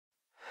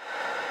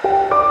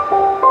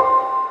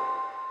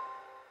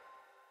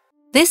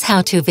This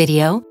how-to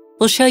video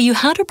will show you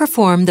how to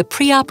perform the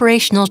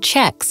preoperational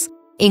checks,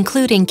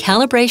 including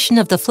calibration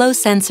of the flow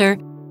sensor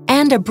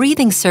and a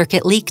breathing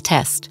circuit leak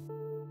test.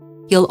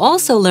 You'll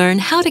also learn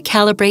how to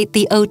calibrate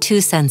the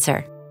O2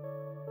 sensor.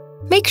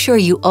 Make sure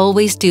you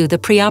always do the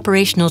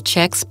preoperational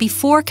checks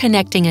before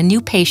connecting a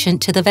new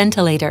patient to the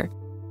ventilator,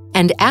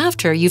 and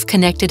after you've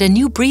connected a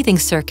new breathing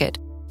circuit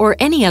or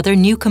any other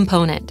new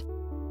component.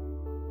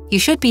 You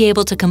should be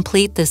able to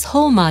complete this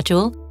whole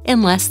module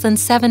in less than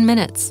 7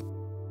 minutes.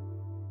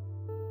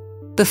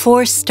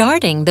 Before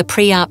starting the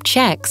pre-op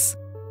checks,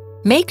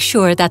 make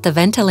sure that the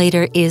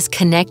ventilator is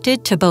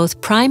connected to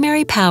both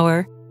primary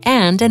power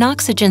and an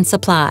oxygen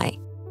supply,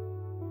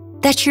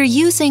 that you're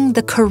using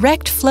the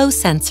correct flow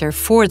sensor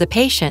for the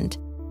patient,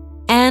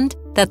 and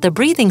that the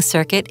breathing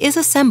circuit is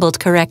assembled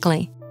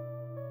correctly.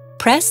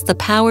 Press the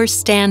power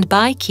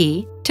standby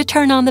key to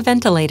turn on the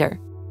ventilator.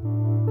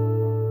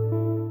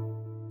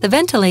 The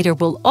ventilator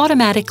will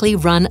automatically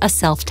run a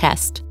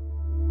self-test.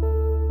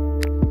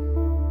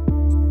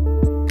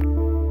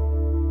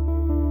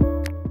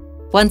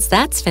 Once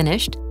that's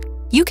finished,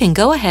 you can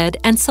go ahead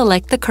and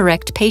select the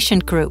correct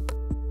patient group.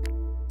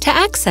 To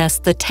access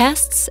the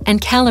tests and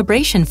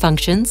calibration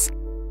functions,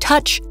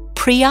 touch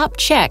Pre-op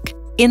Check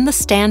in the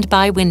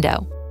standby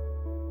window.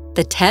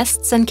 The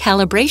Tests and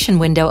Calibration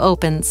window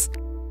opens.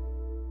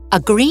 A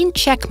green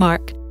check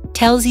mark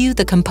tells you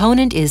the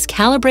component is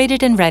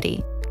calibrated and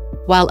ready,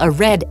 while a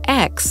red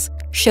X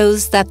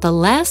shows that the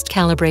last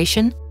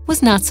calibration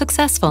was not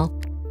successful.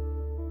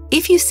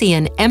 If you see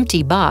an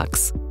empty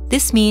box,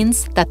 this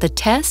means that the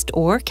test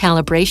or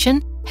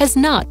calibration has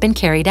not been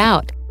carried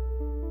out.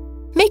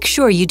 Make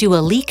sure you do a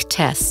leak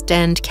test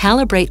and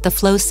calibrate the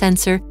flow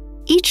sensor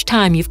each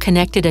time you've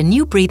connected a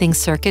new breathing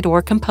circuit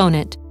or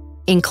component,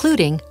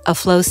 including a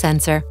flow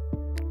sensor.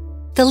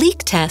 The leak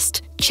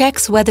test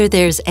checks whether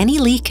there's any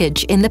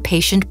leakage in the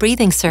patient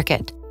breathing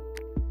circuit.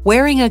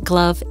 Wearing a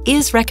glove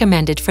is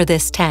recommended for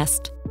this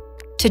test.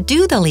 To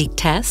do the leak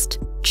test,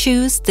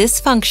 choose this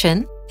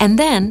function and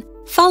then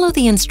follow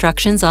the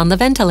instructions on the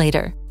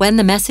ventilator. When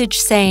the message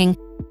saying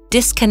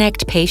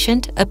 "Disconnect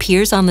patient"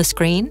 appears on the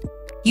screen,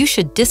 you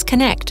should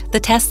disconnect the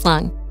test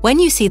lung. When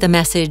you see the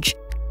message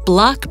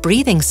 "Block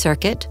breathing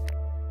circuit,"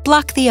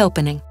 block the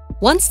opening.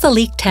 Once the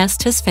leak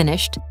test has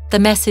finished, the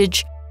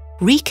message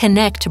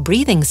 "Reconnect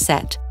breathing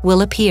set"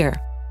 will appear.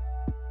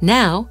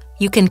 Now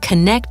you can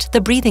connect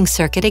the breathing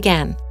circuit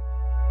again.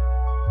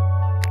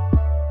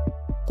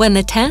 When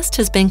the test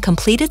has been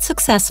completed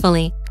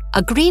successfully,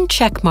 a green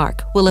check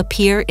mark will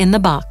appear in the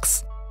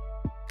box.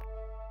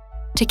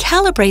 To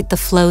calibrate the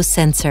flow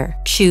sensor,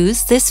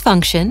 choose this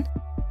function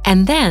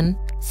and then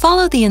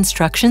follow the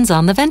instructions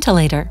on the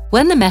ventilator.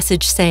 When the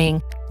message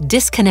saying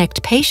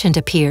 "Disconnect patient"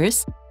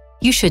 appears,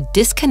 you should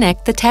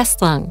disconnect the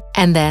test lung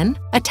and then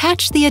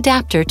attach the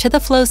adapter to the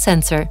flow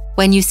sensor.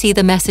 When you see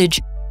the message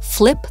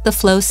 "Flip the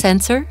flow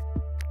sensor,"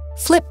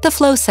 flip the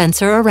flow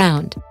sensor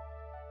around.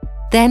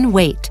 Then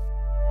wait.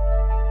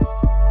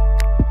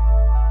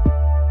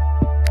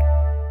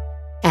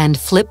 And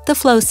flip the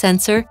flow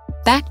sensor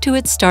back to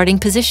its starting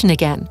position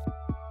again.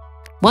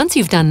 Once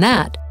you've done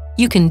that,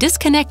 you can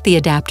disconnect the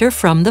adapter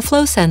from the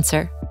flow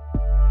sensor.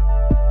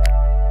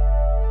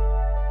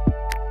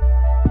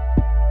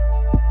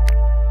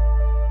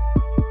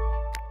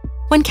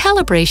 When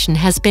calibration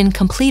has been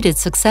completed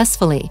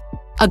successfully,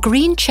 a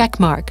green check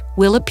mark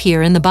will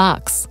appear in the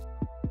box.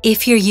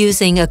 If you're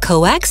using a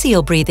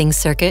coaxial breathing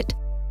circuit,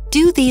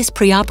 do these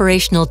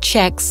preoperational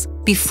checks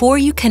before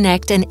you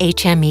connect an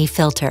HME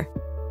filter.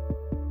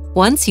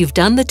 Once you've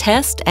done the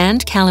test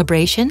and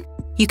calibration,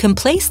 you can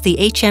place the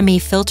HME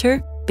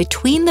filter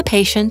between the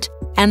patient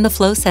and the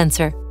flow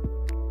sensor.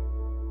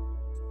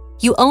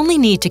 You only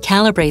need to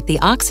calibrate the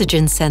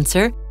oxygen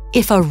sensor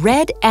if a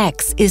red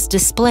X is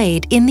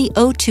displayed in the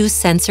O2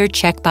 sensor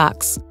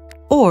checkbox,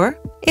 or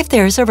if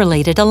there's a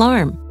related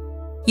alarm.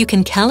 You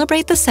can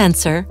calibrate the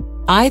sensor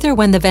either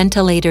when the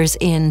ventilator's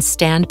in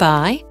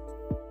standby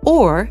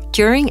or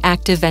during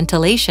active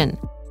ventilation.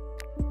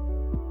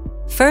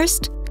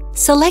 First,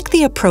 select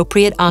the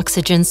appropriate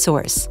oxygen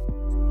source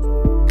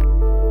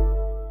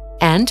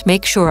and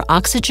make sure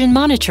oxygen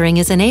monitoring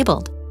is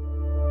enabled.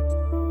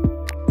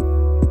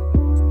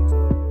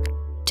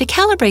 To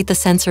calibrate the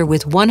sensor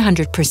with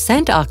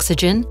 100%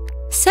 oxygen,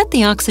 set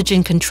the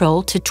oxygen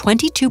control to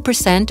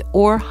 22%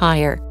 or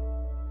higher.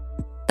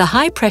 The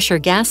high-pressure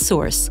gas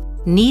source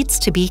needs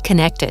to be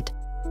connected.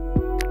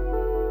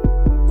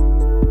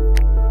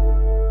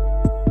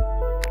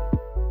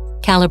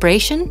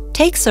 Calibration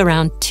takes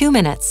around 2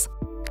 minutes.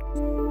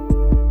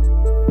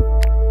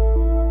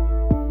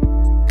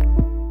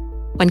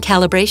 When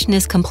calibration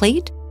is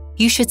complete,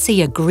 you should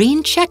see a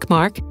green check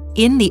mark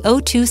in the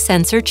O2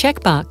 sensor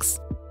checkbox.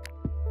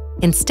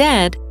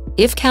 Instead,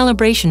 if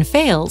calibration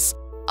fails,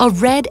 a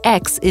red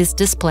X is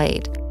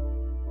displayed.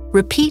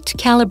 Repeat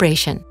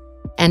calibration,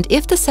 and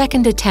if the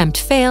second attempt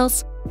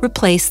fails,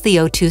 replace the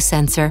O2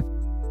 sensor.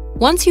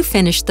 Once you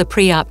finish the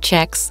pre-op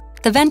checks,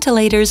 the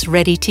ventilator's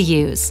ready to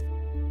use.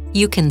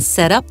 You can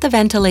set up the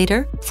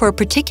ventilator for a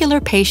particular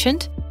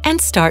patient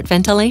and start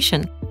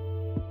ventilation.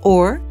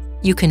 Or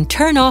you can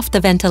turn off the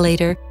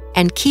ventilator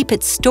and keep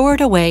it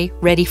stored away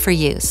ready for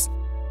use.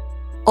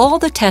 All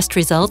the test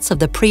results of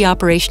the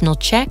preoperational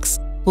checks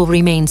will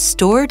remain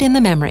stored in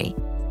the memory,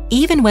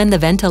 even when the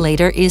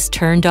ventilator is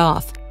turned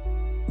off.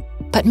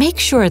 But make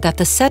sure that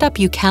the setup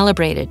you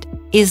calibrated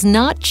is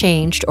not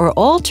changed or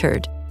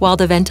altered while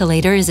the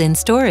ventilator is in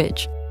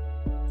storage.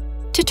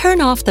 To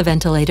turn off the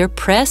ventilator,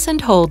 press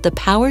and hold the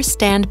power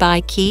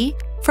standby key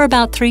for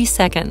about 3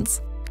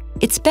 seconds.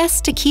 It's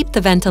best to keep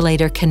the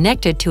ventilator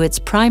connected to its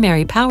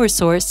primary power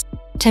source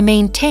to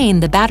maintain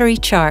the battery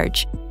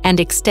charge and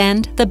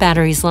extend the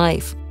battery's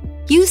life.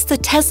 Use the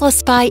Tesla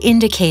SPY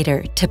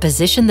indicator to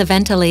position the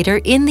ventilator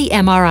in the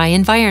MRI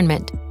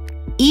environment,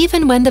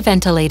 even when the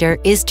ventilator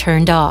is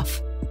turned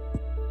off.